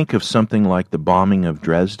you think of something like the bombing of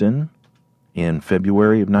Dresden in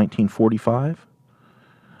February of 1945,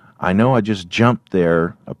 I know I just jumped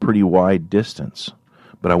there a pretty wide distance,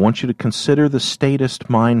 but I want you to consider the statist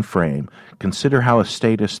mind frame. Consider how a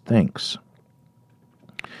statist thinks.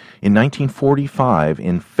 In 1945,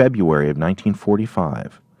 in February of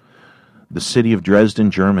 1945, the city of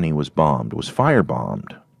Dresden, Germany was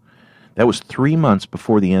firebombed. That was 3 months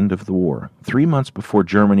before the end of the war, 3 months before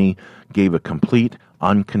Germany gave a complete,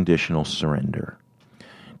 unconditional surrender.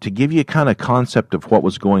 To give you a kind of concept of what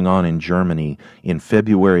was going on in Germany in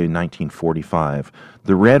February 1945,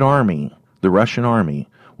 the Red Army, the Russian army,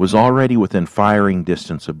 was already within firing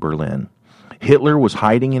distance of Berlin. Hitler was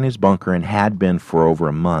hiding in his bunker and had been for over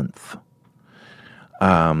a month.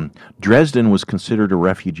 Dresden was considered a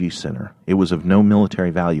refugee center. It was of no military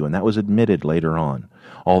value, and that was admitted later on,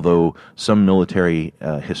 although some military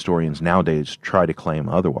historians nowadays try to claim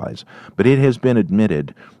otherwise. But it has been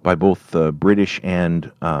admitted by both the British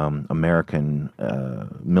and American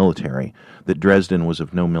military that Dresden was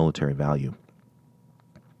of no military value.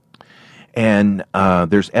 And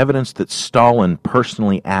there's evidence that Stalin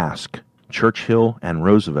personally asked Churchill and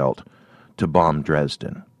Roosevelt to bomb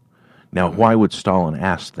Dresden. Now, why would Stalin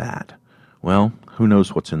ask that? Well, who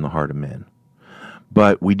knows what's in the heart of men.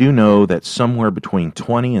 But we do know that somewhere between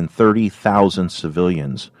 20 and 30,000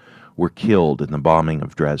 civilians were killed in the bombing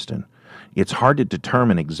of Dresden. It's hard to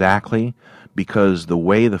determine exactly because the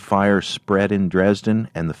way the fire spread in Dresden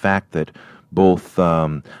and the fact that both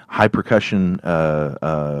high percussion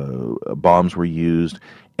bombs were used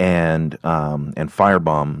and fire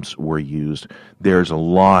bombs were used. There's a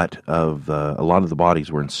lot of the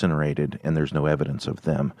bodies were incinerated, and there's no evidence of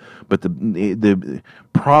them. But the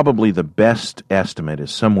probably the best estimate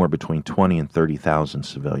is somewhere between 20 and 30,000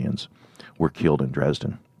 civilians were killed in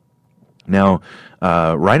Dresden. Now,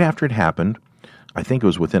 right after it happened, I think it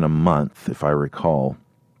was within a month, if I recall.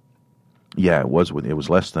 Yeah, it was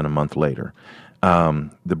less than a month later.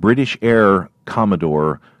 The British Air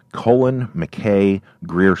Commodore Colin Mackay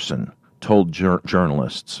Grierson told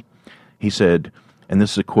journalists, he said, and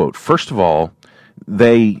this is a quote, "First of all,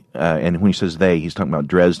 and when he says they, he's talking about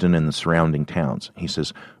Dresden and the surrounding towns. He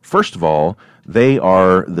says, first of all, they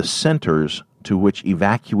are the centers to which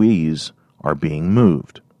evacuees are being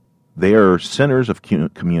moved. They are centers of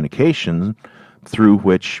communication through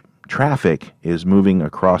which traffic is moving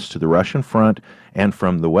across to the Russian front and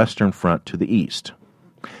from the Western front to the east.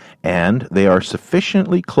 And they are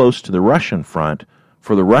sufficiently close to the Russian front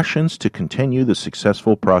for the Russians to continue the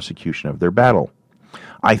successful prosecution of their battle.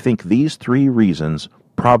 I think these three reasons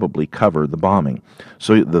probably cover the bombing.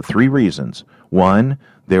 So the three reasons: one,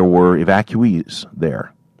 there were evacuees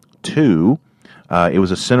there; two, it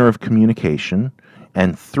was a center of communication;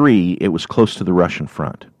 and three, it was close to the Russian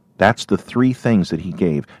front. That's the three things that he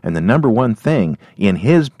gave. And the number one thing, in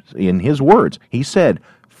his words, he said,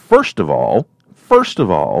 first of all,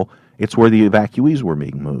 it's where the evacuees were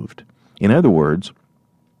being moved. In other words,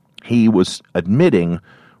 he was admitting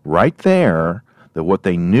right there that what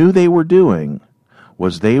they knew they were doing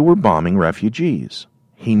was they were bombing refugees.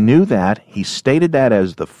 He knew that. He stated that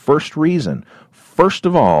as the first reason. First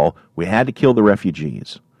of all, we had to kill the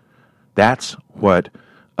refugees. That's what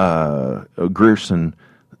Grierson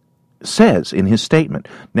says in his statement.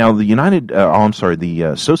 Now, the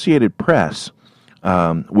Associated Press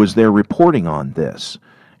was there reporting on this.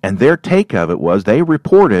 And their take of it was they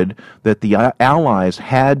reported that the Allies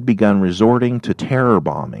had begun resorting to terror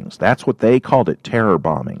bombings. That's what they called it, terror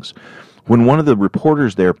bombings. When one of the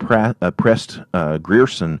reporters there pressed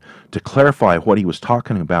Grierson to clarify what he was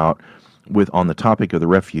talking about on the topic of the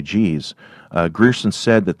refugees, Grierson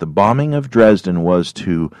said that the bombing of Dresden was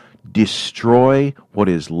to destroy what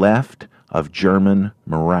is left of German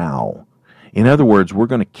morale. In other words, we're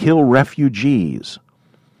going to kill refugees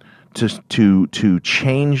to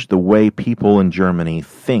change the way people in Germany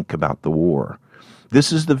think about the war.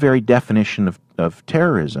 This is the very definition of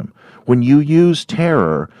terrorism. When you use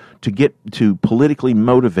terror to politically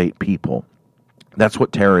motivate people, that's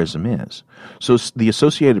what terrorism is. So the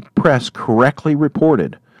Associated Press correctly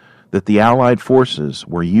reported that the Allied forces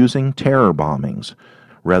were using terror bombings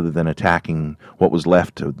rather than attacking what was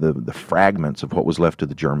left of the fragments of what was left of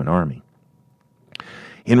the German army.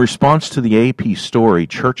 In response to the AP story,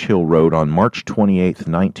 Churchill wrote on March 28,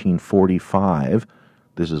 1945,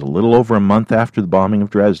 this is a little over a month after the bombing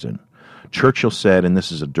of Dresden, Churchill said, and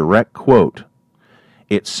this is a direct quote,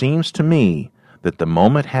 "It seems to me that the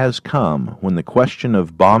moment has come when the question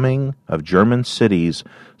of bombing of German cities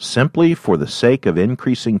simply for the sake of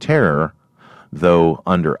increasing terror, though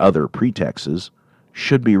under other pretexts,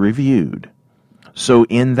 should be reviewed." So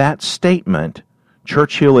in that statement,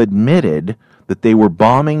 Churchill admitted that they were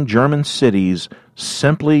bombing German cities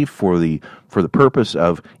simply for the purpose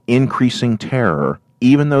of increasing terror,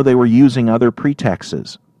 even though they were using other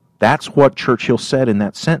pretexts. That's what Churchill said in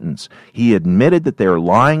that sentence. He admitted that they are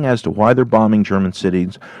lying as to why they're bombing German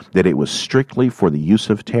cities, that it was strictly for the use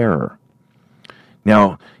of terror.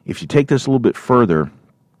 Now, if you take this a little bit further,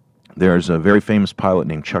 there's a very famous pilot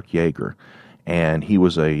named Chuck Yeager, and he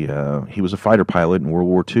was a fighter pilot in World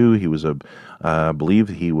War II. He was I believe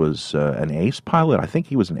he was an ace pilot. I think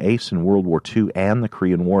he was an ace in World War II and the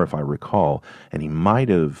Korean War, if I recall. And he might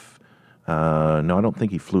have, no, I don't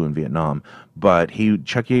think he flew in Vietnam. But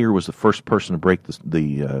Chuck Yeager was the first person to break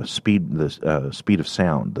the speed of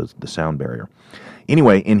sound, the sound barrier.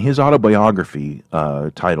 Anyway, in his autobiography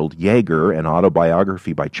titled Yeager, an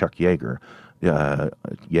autobiography by Chuck Yeager,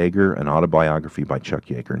 Yeager, an autobiography by Chuck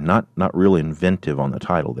Yeager. Not really inventive on the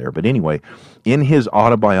title there, but anyway, in his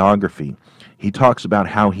autobiography, he talks about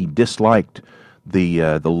how he disliked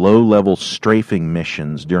the low-level strafing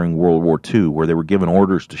missions during World War II, where they were given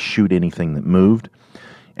orders to shoot anything that moved.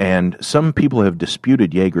 And some people have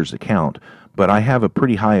disputed Yeager's account, but I have a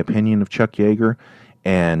pretty high opinion of Chuck Yeager,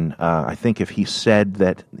 and I think if he said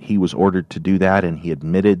that he was ordered to do that and he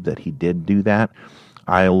admitted that he did do that,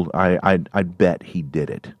 I'd bet he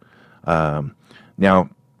did it. Now,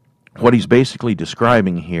 what he's basically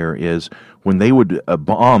describing here is when they would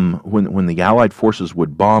when the Allied forces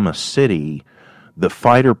would bomb a city, the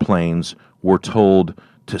fighter planes were told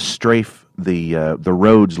to strafe the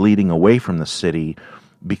roads leading away from the city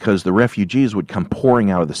because the refugees would come pouring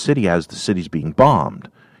out of the city as the city's being bombed.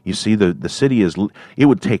 You see, the city it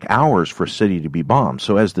would take hours for a city to be bombed.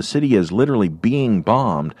 So as the city is literally being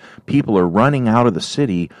bombed, people are running out of the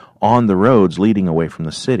city on the roads leading away from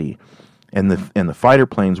the city. And the fighter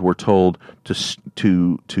planes were told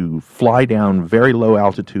to fly down very low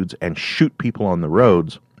altitudes and shoot people on the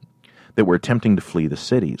roads that were attempting to flee the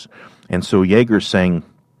cities. And so Yeager's saying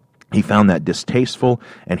he found that distasteful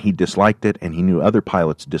and he disliked it, and he knew other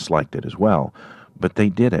pilots disliked it as well. But they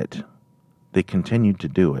did it. They continued to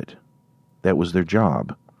do it. That was their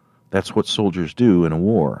job. That's what soldiers do in a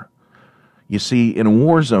war. You see, in a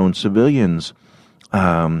war zone, civilians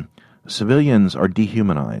are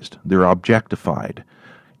dehumanized. They're objectified.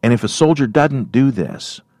 And if a soldier doesn't do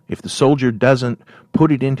this, if the soldier doesn't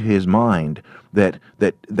put it into his mind that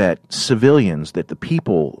civilians, that the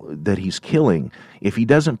people that he's killing, if he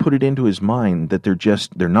doesn't put it into his mind that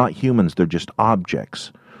they're not humans, they're just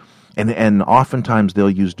objects. And oftentimes they'll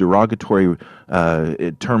use derogatory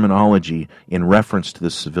terminology in reference to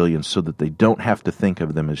the civilians so that they don't have to think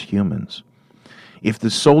of them as humans. If the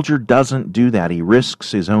soldier doesn't do that, he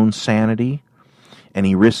risks his own sanity and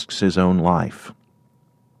he risks his own life.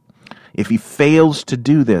 If he fails to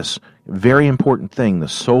do this, very important thing, the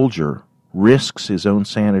soldier risks his own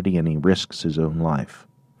sanity and he risks his own life.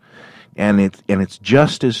 And it's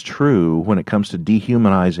just as true when it comes to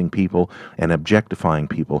dehumanizing people and objectifying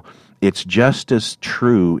people. It's just as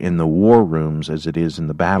true in the war rooms as it is in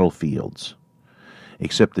the battlefields.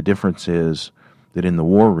 Except the difference is that in the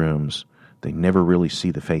war rooms, they never really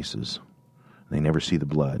see the faces. They never see the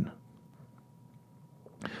blood.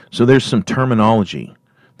 So there's some terminology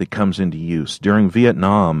that comes into use. During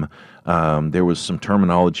Vietnam, there was some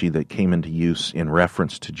terminology that came into use in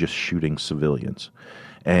reference to just shooting civilians.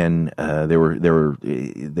 And they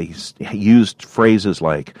used phrases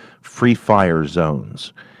like free fire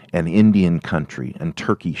zones and Indian country and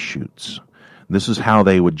turkey shoots. This is how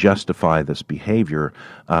they would justify this behavior.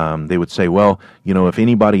 They would say, well, if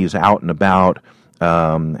anybody is out and about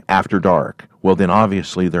after dark, well, then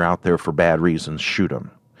obviously they're out there for bad reasons, shoot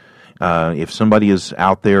them. If somebody is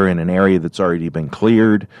out there in an area that's already been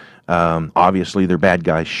cleared, obviously they're bad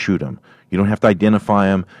guys, shoot them. You don't have to identify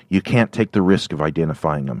them. You can't take the risk of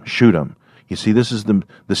identifying them. Shoot them. You see, this is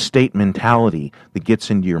the state mentality that gets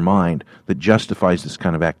into your mind that justifies this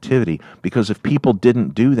kind of activity. Because if people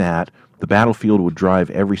didn't do that, the battlefield would drive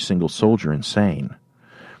every single soldier insane.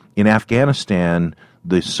 In Afghanistan,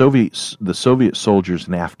 the Soviet soldiers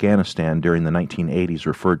in Afghanistan during the 1980s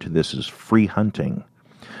referred to this as free hunting.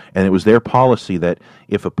 And it was their policy that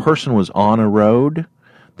if a person was on a road,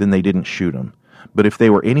 then they didn't shoot them. But if they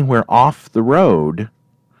were anywhere off the road,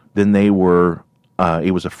 then it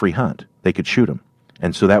was a free hunt. They could shoot them.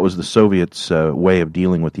 And so that was the Soviets' way of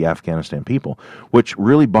dealing with the Afghanistan people, which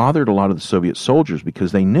really bothered a lot of the Soviet soldiers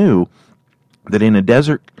because they knew that in a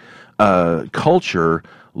desert culture,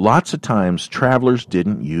 lots of times travelers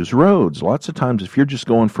didn't use roads. Lots of times if you're just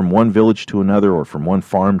going from one village to another or from one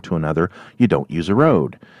farm to another, you don't use a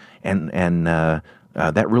road. And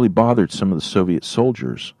that really bothered some of the Soviet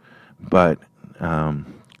soldiers. But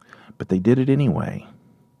they did it anyway.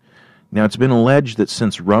 Now, it's been alleged that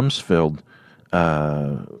since the Rumsfeld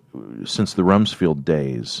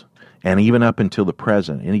days, and even up until the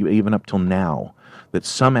present, and even up till now, that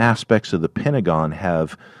some aspects of the Pentagon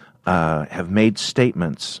have made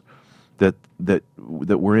statements that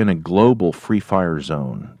we're in a global free fire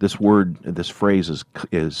zone. This phrase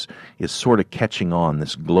is sort of catching on.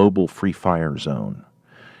 This global free fire zone.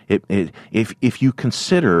 If you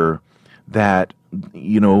consider that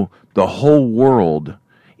the whole world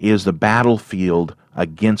is the battlefield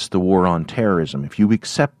against the war on terrorism, if you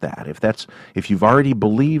accept that, if you've already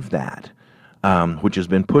believed that, which has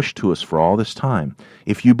been pushed to us for all this time,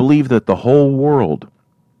 if you believe that the whole world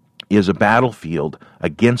is a battlefield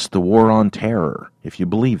against the war on terror, if you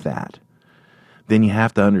believe that, then you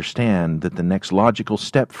have to understand that the next logical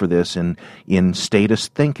step for this in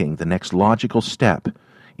statist thinking, the next logical step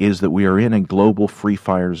is that we are in a global free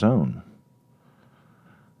fire zone.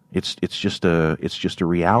 It's just a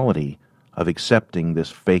reality of accepting this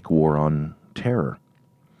fake war on terror.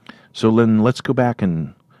 So then let's go back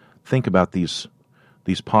and think about these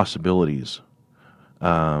possibilities.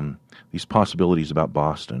 These possibilities about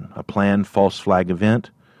Boston. A planned false flag event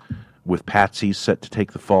with patsies set to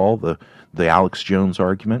take the fall, the Alex Jones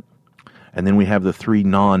argument. And then we have the three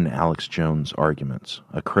non-Alex Jones arguments.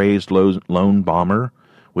 A crazed lone bomber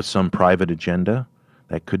with some private agenda.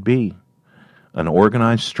 That could be. An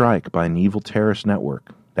organized strike by an evil terrorist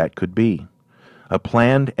network. That could be. A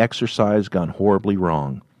planned exercise gone horribly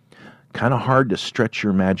wrong. Kind of hard to stretch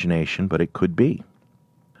your imagination, but it could be.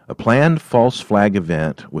 A planned false flag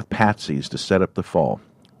event with patsies to set up the fall.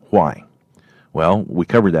 Why? Well, we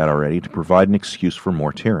covered that already, to provide an excuse for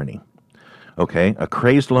more tyranny. Okay, a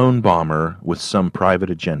crazed lone bomber with some private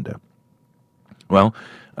agenda. Well,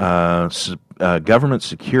 government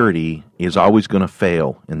security is always going to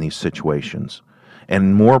fail in these situations,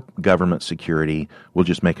 and more government security will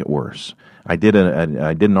just make it worse. I did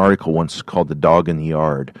an article once called "The Dog in the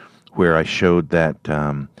Yard," where I showed that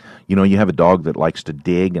you have a dog that likes to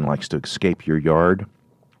dig and likes to escape your yard.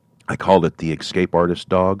 I called it the escape artist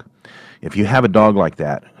dog. If you have a dog like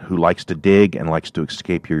that who likes to dig and likes to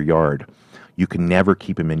escape your yard, you can never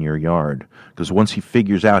keep him in your yard, because once he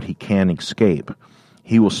figures out he can escape,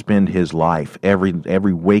 he will spend his life,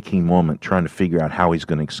 every waking moment, trying to figure out how he's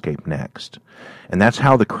going to escape next. And that's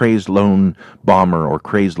how the crazed lone bomber or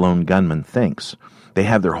crazed lone gunman thinks. They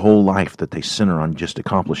have their whole life that they center on just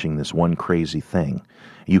accomplishing this one crazy thing.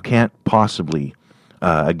 You can't possibly,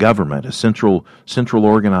 a government, a central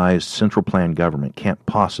organized, central planned government can't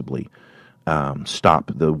possibly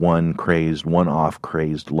stop the one-off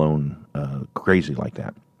crazed lone crazy like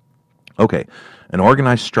that. Okay, an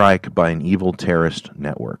organized strike by an evil terrorist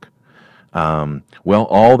network. Well,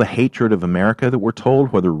 all the hatred of America that we're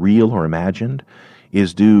told, whether real or imagined,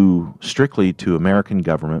 is due strictly to American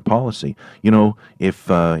government policy. You know, if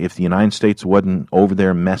the United States wasn't over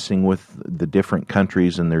there messing with the different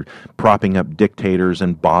countries and they're propping up dictators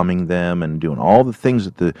and bombing them and doing all the things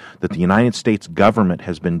that the United States government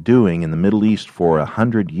has been doing in the Middle East for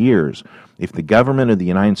 100 years, if the government of the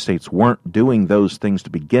United States weren't doing those things to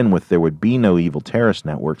begin with, there would be no evil terrorist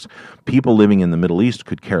networks. People living in the Middle East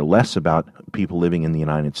could care less about people living in the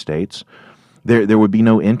United States. There would be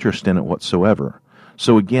no interest in it whatsoever.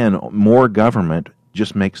 So again, more government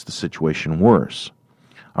just makes the situation worse.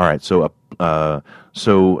 All right, so the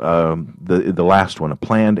last one, a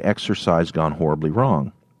planned exercise gone horribly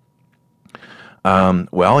wrong.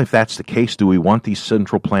 Well, if that's the case, do we want these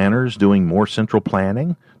central planners doing more central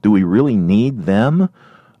planning? Do we really need them?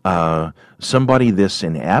 Somebody this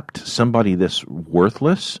inept, somebody this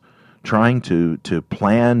worthless, trying to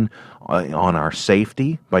plan on our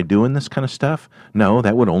safety by doing this kind of stuff? No,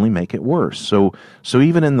 that would only make it worse. So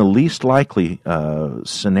even in the least likely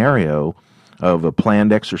scenario of a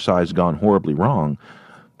planned exercise gone horribly wrong,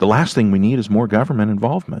 the last thing we need is more government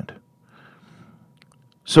involvement.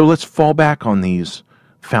 So let's fall back on these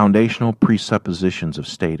foundational presuppositions of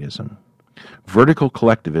statism. Vertical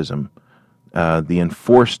collectivism, the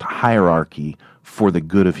enforced hierarchy for the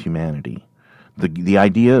good of humanity. The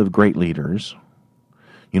idea of great leaders.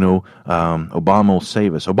 You know, Obama will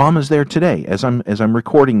save us. Obama's there today. As I'm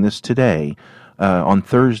recording this today, on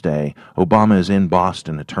Thursday, Obama is in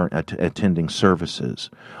Boston attending services.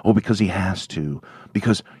 Oh, because he has to.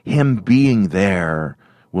 Because him being there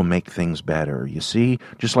will make things better. You see,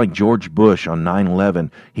 just like George Bush on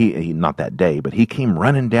 9/11, he not that day, but he came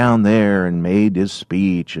running down there and made his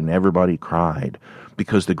speech, and everybody cried,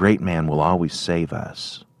 because the great man will always save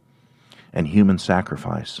us. And human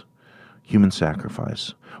sacrifice,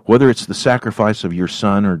 whether it's the sacrifice of your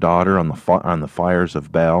son or daughter on the fires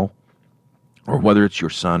of Bel, or whether it's your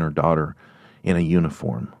son or daughter in a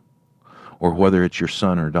uniform, or whether it's your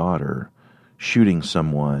son or daughter shooting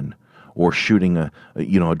someone, or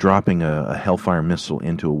dropping a hellfire missile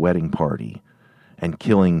into a wedding party and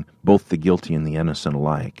killing both the guilty and the innocent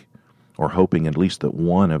alike, or hoping at least that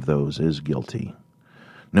one of those is guilty.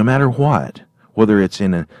 No matter what, whether it's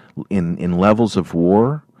in levels of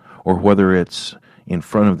war or whether it's in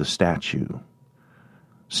front of the statue,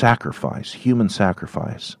 sacrifice, human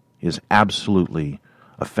sacrifice, is absolutely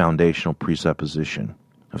a foundational presupposition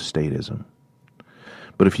of statism.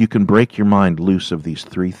 But if you can break your mind loose of these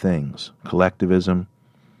three things, collectivism,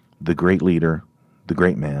 the great leader, the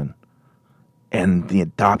great man, and the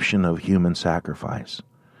adoption of human sacrifice,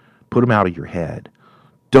 put them out of your head.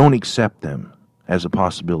 Don't accept them as a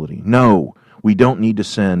possibility. No, we don't need to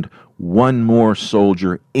send one more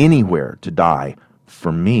soldier anywhere to die.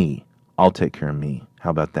 For me, I'll take care of me.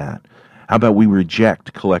 How about that? How about we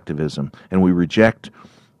reject collectivism and we reject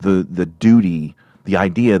the duty, the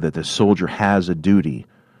idea that the soldier has a duty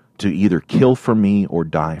to either kill for me or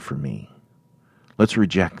die for me. Let's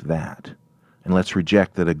reject that. And let's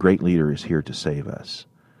reject that a great leader is here to save us.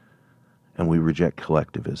 And we reject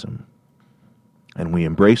collectivism. And we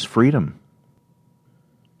embrace freedom.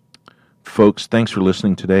 Folks, thanks for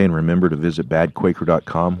listening today, and remember to visit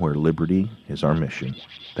badquaker.com, where liberty is our mission.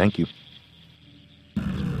 Thank you.